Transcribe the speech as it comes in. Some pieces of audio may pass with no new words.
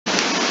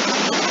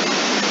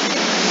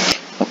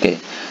Okay,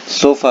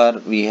 so far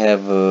we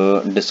have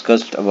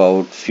discussed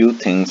about few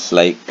things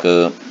like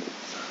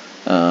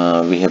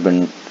we have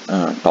been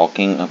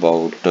talking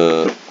about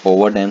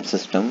overdamp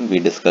system. We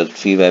discussed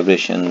free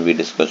vibration, we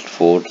discussed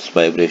force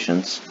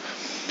vibrations.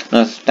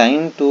 Now it's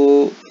time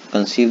to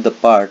conceive the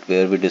part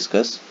where we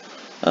discuss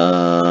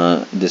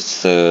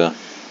this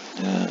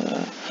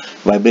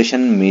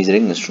vibration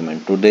measuring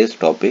instrument. Today's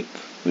topic,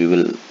 we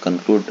will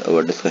conclude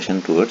our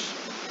discussion towards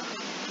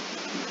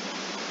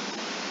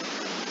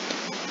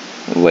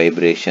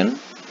vibration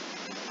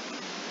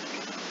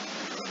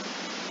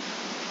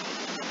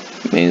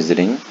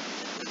measuring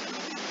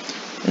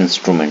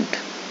instrument.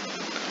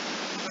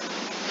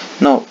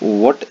 Now,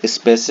 what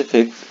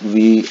specific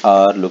we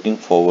are looking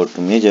forward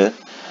to measure?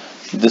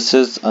 This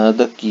is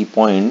another key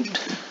point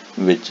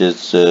which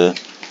is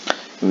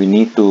we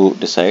need to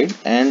decide,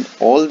 and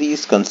all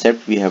these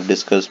concepts we have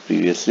discussed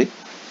previously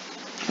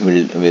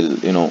will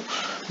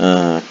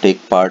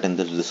take part in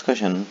this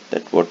discussion,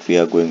 that what we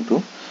are going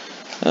to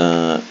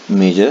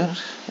measure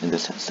in the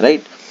sense,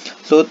 right?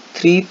 So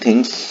three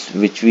things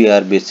which we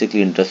are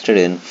basically interested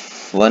in.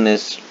 One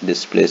is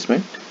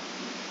displacement,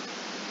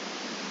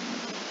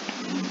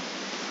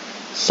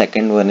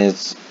 second one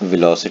is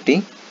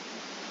velocity,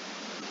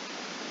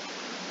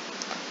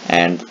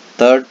 and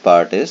third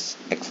part is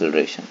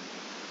acceleration,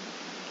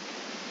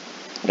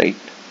 right?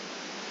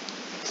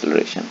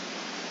 Acceleration.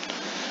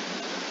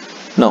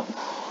 Now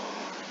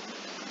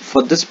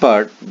for this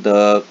part,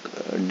 the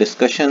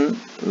discussion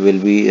will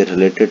be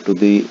related to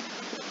the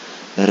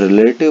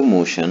relative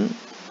motion,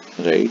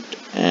 right?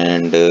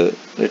 And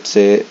let's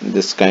say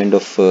this kind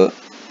of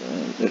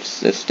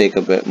let's take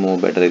a more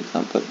better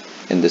example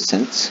in this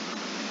sense.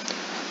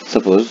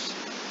 Suppose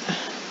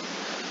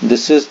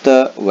this is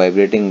the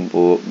vibrating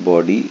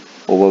body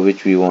over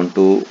which we want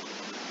to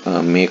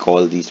make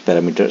all these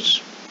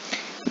parameters,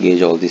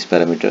 gauge all these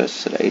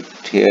parameters, right?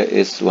 Here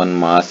is one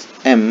mass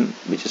m,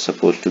 which is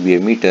supposed to be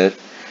a meter,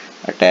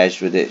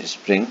 attached with a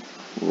spring,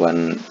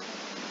 one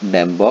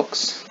damp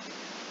box,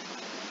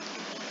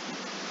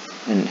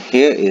 and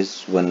here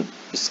is one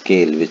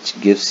scale which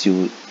gives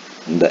you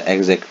the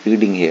exact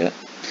reading here.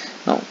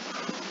 Now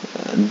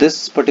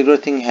this particular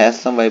thing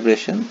has some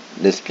vibration,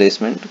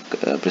 displacement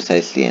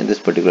precisely, and this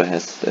particular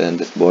has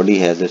this body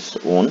has its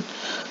own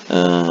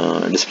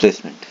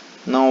displacement.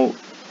 Now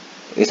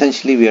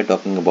essentially we are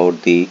talking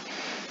about the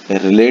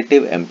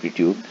relative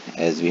amplitude,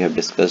 as we have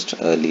discussed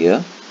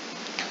earlier,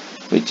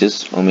 which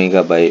is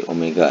omega by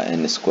omega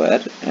n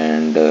square,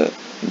 and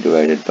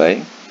divided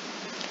by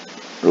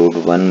root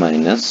 1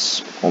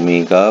 minus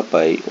omega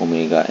by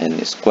omega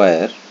n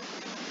square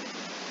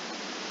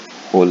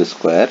whole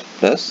square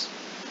plus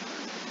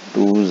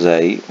 2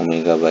 xi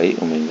omega by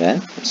omega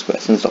n square.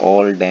 Since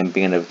all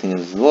damping and everything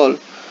is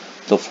involved,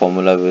 the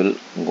formula will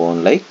go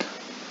on like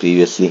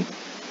previously.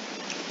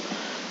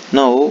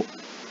 Now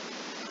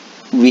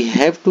we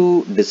have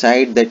to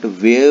decide that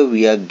where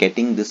we are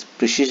getting this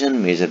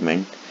precision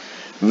measurement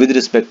with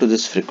respect to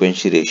this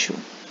frequency ratio.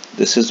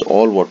 This is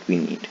all what we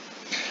need,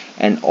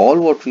 and all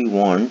what we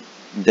want,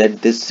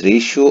 that this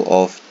ratio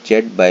of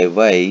z by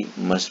y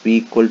must be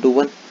equal to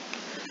 1.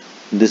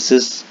 This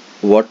is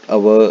what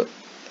our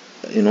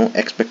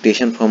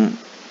expectation from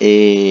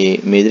a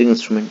measuring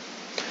instrument.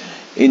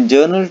 In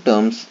general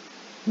terms,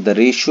 the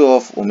ratio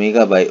of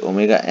omega by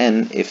omega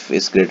n, if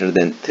is greater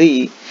than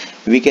 3,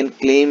 we can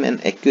claim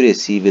an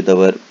accuracy with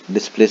our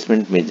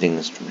displacement measuring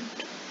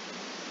instrument.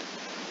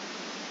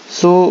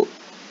 So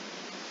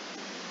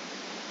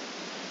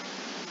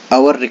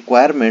our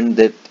requirement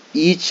that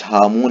each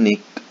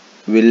harmonic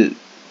will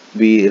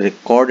be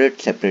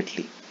recorded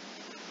separately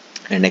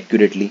and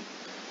accurately.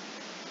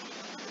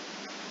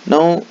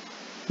 Now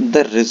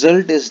the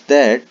result is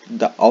that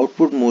the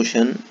output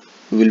motion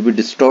will be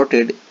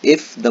distorted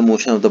if the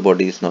motion of the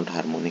body is not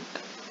harmonic.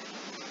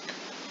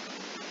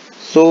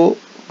 So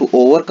to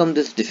overcome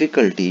this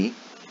difficulty,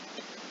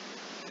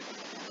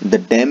 the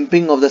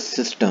damping of the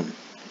system,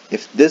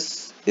 if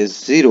this is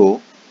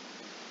 0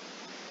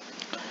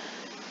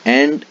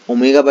 and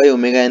omega by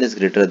omega n is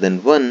greater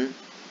than 1,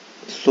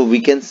 so we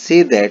can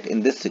say that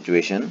in this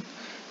situation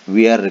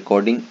we are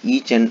recording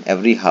each and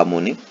every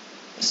harmonic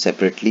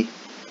separately,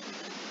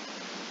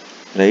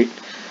 right?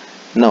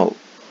 Now,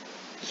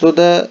 so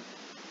the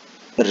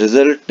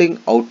resulting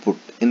output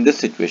in this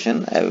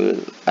situation,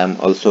 I'm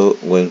also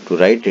going to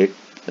write it,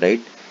 right?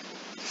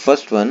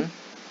 First one,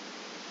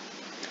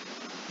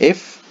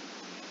 if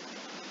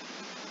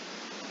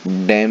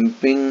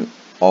damping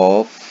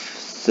of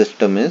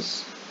system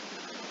is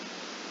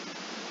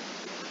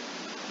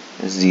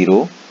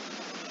 0,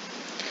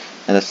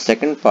 and the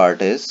second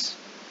part is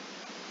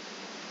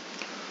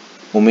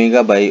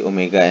omega by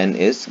omega n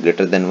is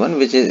greater than 1,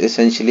 which is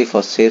essentially,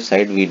 for safe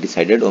side, we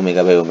decided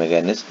omega by omega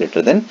n is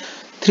greater than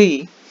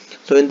 3.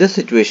 So in this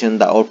situation,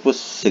 the output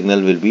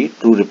signal will be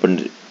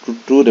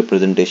true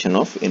representation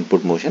of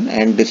input motion,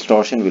 and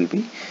distortion will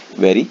be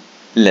very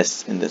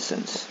less in this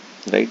sense,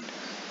 right?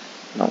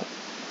 Now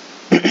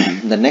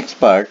the next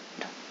part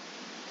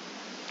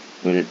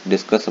we'll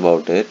discuss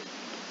about it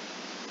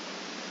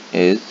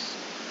is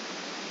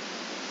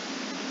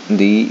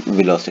the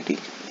velocity,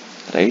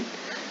 right?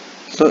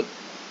 So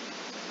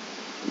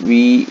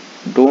we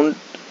don't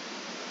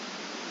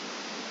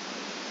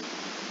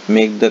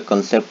make the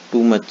concept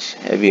too much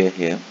heavier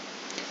here.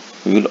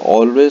 We will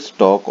always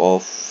talk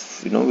of,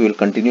 we will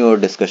continue our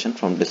discussion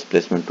from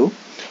displacement to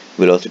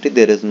velocity.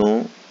 There is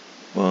no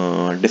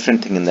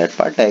different thing in that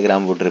part.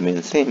 Diagram would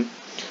remain same,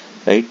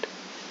 right?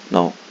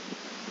 Now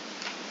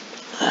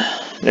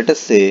let us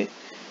say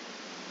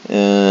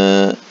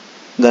the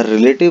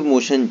relative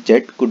motion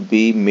jet could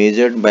be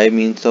measured by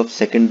means of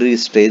secondary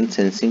strain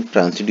sensing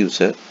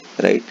transducer,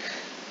 right?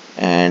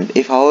 And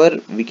if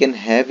however we can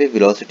have a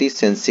velocity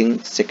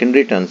sensing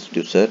secondary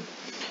transducer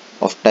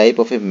of type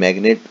of a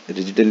magnet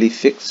rigidly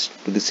fixed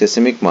to the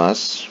seismic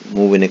mass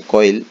move in a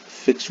coil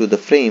fixed to the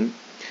frame,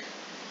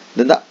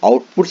 then the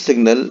output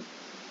signal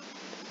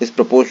is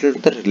proportional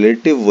to the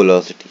relative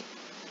velocity.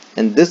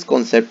 And this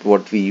concept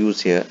what we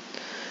use here,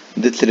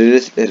 this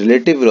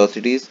relative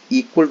velocity is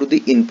equal to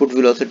the input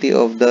velocity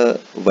of the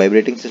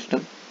vibrating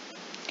system.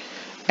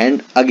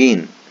 And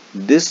again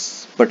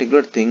this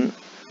particular thing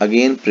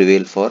again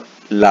prevail for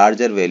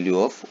larger value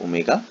of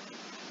omega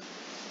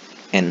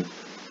n.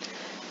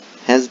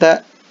 As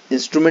the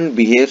instrument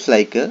behaves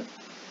like a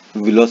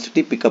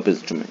velocity pickup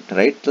instrument,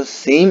 right? The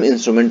same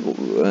instrument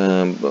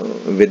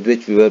with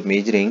which we were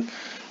measuring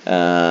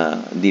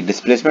the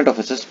displacement of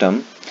a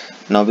system,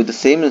 now with the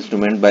same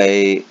instrument,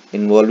 by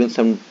involving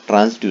some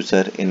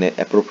transducer in an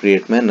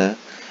appropriate manner,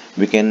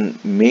 we can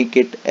make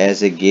it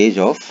as a gauge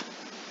of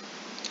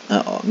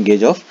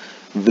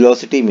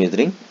velocity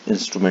measuring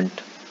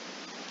instrument,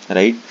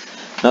 right?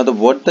 Now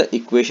what the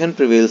equation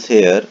prevails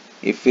here,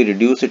 if we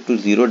reduce it to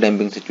zero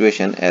damping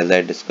situation as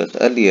I discussed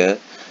earlier,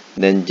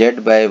 then z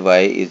by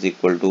y is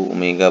equal to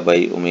omega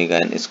by omega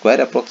n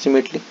square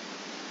approximately,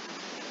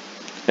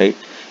 right?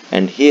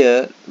 And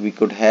here we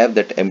could have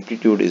that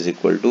amplitude is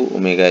equal to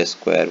omega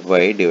square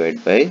y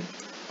divided by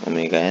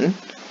omega n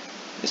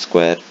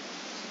square,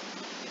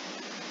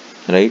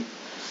 right?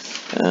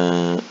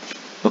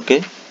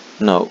 Okay,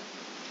 now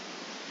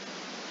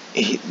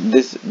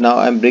now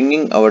I'm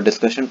bringing our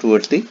discussion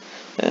towards the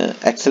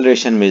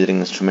acceleration measuring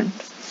instrument.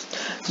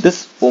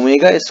 This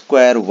omega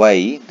square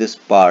y, this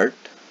part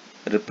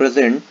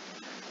represent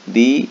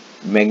the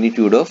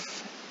magnitude of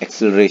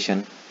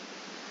acceleration.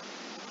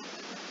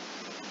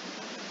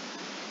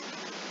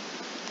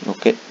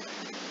 Okay,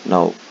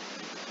 now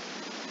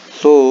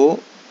so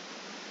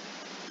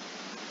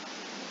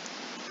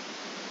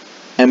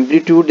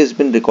amplitude has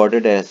been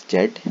recorded as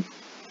z,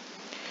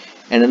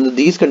 and under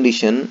these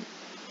conditions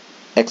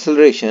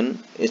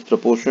acceleration is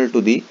proportional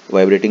to the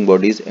vibrating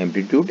body's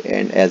amplitude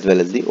and as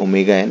well as the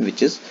omega n,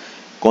 which is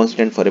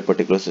constant for a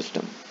particular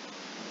system.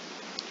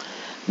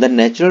 The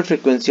natural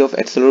frequency of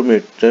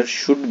accelerometer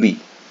should be,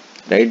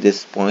 right,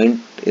 this point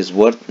is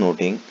worth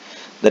noting,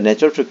 the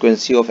natural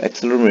frequency of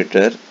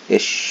accelerometer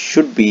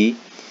should be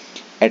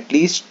at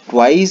least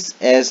twice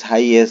as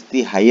high as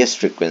the highest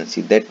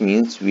frequency. That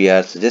means we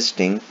are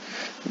suggesting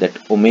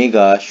that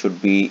omega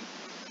should be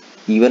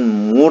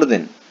even more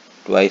than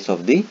twice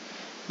of the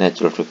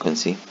natural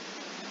frequency.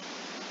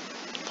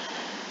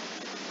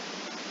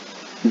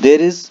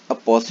 There is a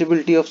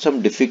possibility of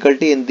some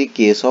difficulty in the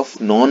case of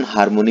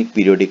non-harmonic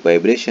periodic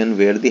vibration,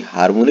 where the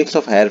harmonics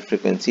of higher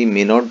frequency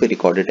may not be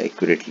recorded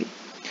accurately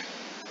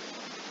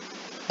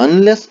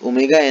unless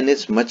omega n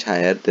is much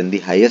higher than the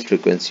highest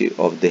frequency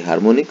of the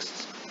harmonics.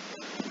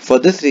 For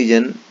this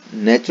reason,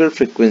 natural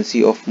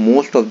frequency of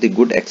most of the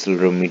good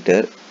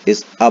accelerometer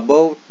is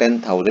above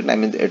 10,000. I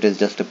mean, it is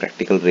just a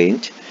practical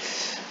range,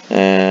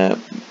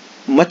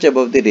 much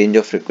above the range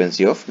of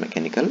frequency of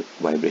mechanical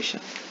vibration.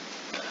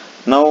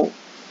 Now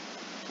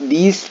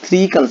these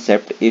three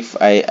concepts, if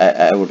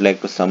I would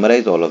like to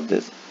summarize all of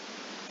this,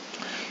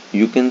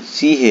 you can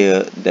see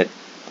here that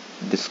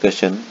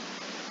discussion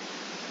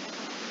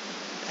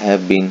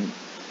have been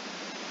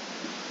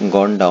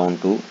gone down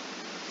to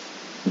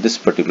this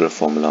particular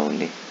formula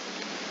only,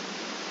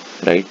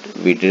 right?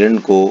 We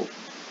didn't go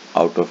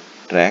out of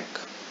track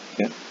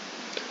here.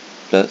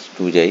 Plus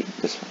 2j,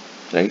 this one,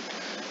 right?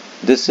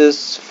 This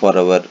is for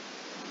our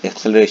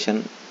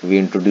acceleration. We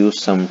introduced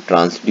some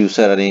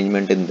transducer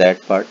arrangement in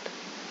that part,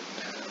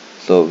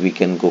 so we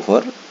can go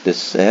for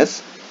this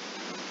as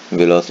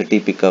velocity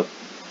pickup.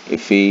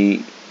 If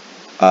we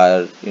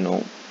are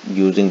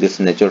using this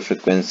natural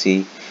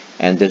frequency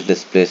and this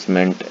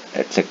displacement,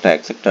 etc.,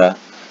 etc.,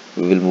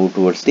 we will move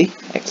towards the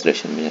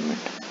acceleration measurement.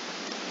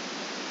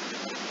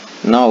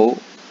 Now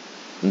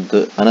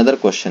the another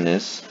question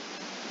is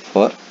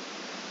for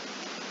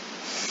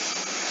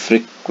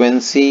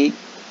frequency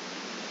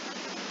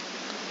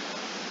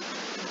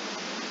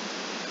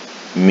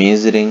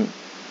measuring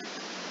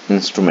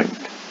instrument.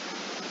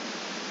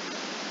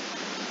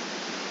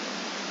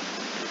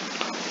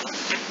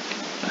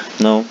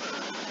 Now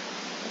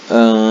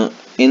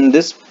in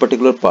this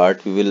particular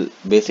part we will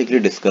basically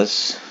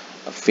discuss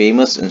a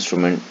famous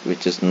instrument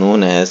which is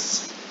known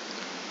as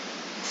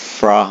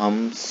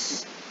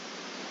Fraham's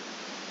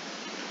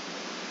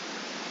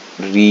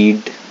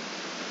reed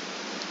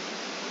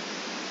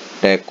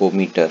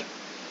tachometer.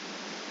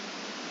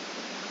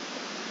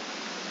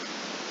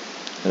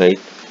 right?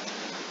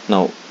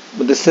 Now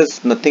this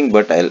is nothing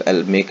but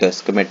I'll make a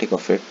schematic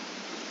of it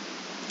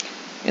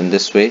in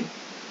this way,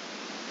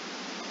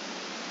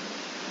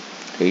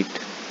 right?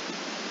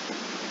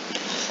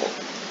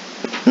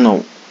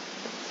 Now,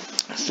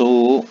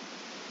 so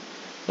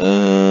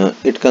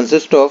it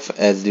consists of,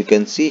 as you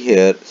can see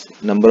here,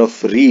 number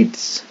of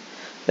reeds,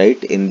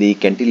 right, in the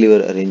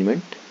cantilever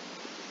arrangement,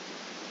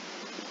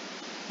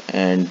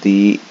 and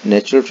the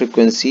natural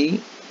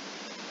frequency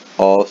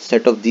of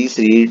set of these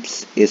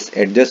reeds is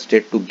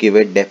adjusted to give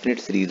a definite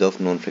series of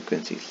known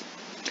frequencies.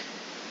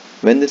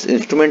 When this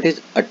instrument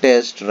is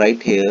attached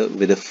right here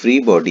with a free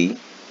body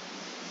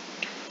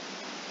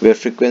where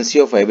frequency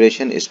of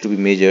vibration is to be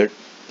measured,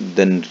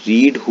 the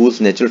reed whose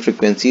natural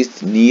frequency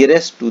is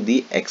nearest to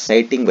the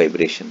exciting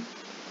vibration,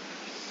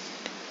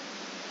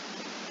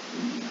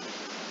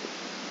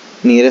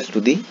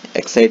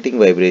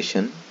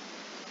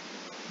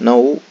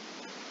 now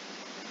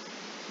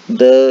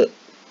the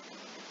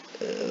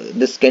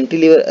this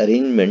cantilever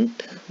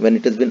arrangement, when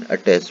it has been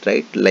attached,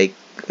 right, like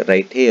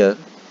right here,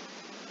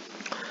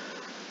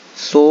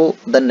 so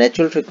the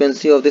natural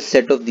frequency of the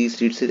set of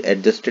these reeds is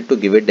adjusted to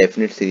give a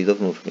definite series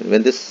of notes.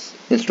 When this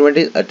instrument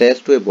is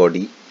attached to a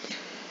body,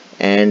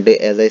 and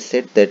as I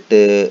said that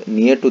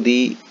near to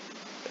the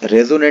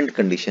resonant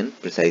condition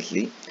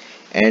precisely,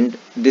 and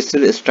this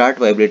will start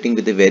vibrating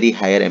with a very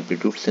higher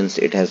amplitude since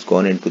it has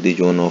gone into the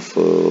zone of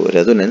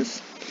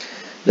resonance.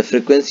 The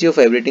frequency of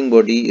vibrating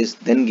body is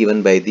then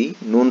given by the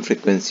known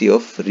frequency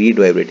of reed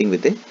vibrating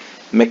with a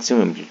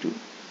maximum amplitude.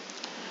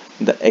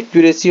 The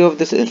accuracy of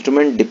this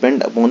instrument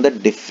depends upon the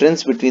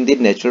difference between the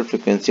natural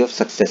frequency of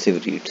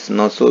successive reeds.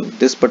 Now, so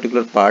this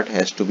particular part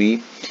has to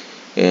be,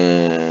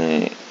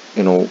 uh,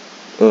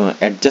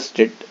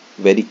 adjusted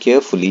very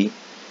carefully,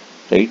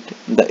 right?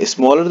 The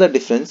smaller the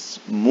difference,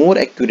 more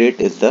accurate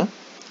is the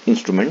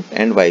instrument,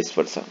 and vice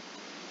versa.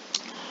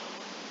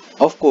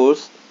 Of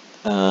course,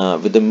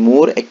 with a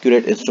more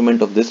accurate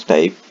instrument of this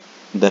type,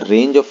 the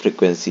range of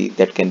frequency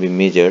that can be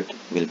measured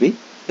will be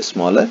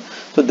smaller.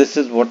 So this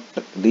is what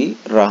the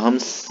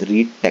Raham's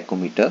reed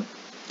tachometer.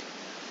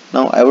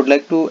 Now I would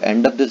like to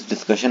end up this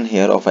discussion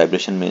here of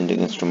vibration measuring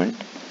instrument.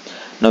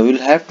 Now we will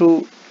have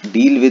to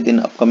deal with in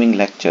upcoming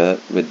lecture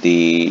with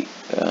the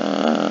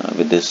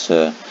with this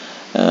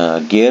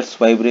gears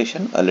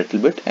vibration a little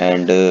bit,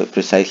 and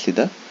precisely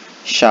the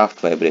shaft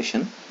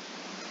vibration,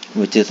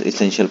 which is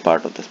essential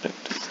part of this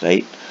practice,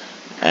 right?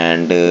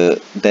 And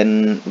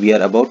then we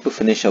are about to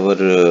finish our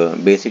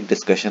basic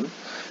discussion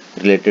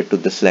related to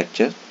this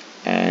lecture,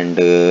 and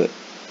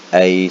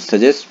I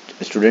suggest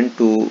student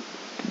to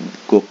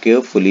go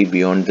carefully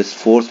beyond this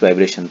force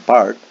vibration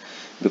part,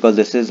 because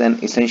this is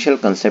an essential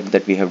concept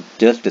that we have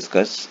just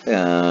discussed.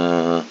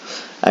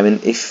 I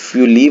mean, if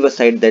you leave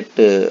aside that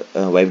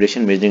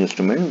vibration measuring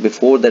instrument,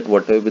 before that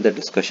whatever the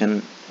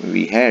discussion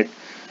we had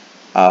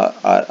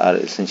are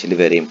essentially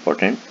very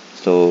important.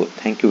 So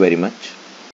thank you very much.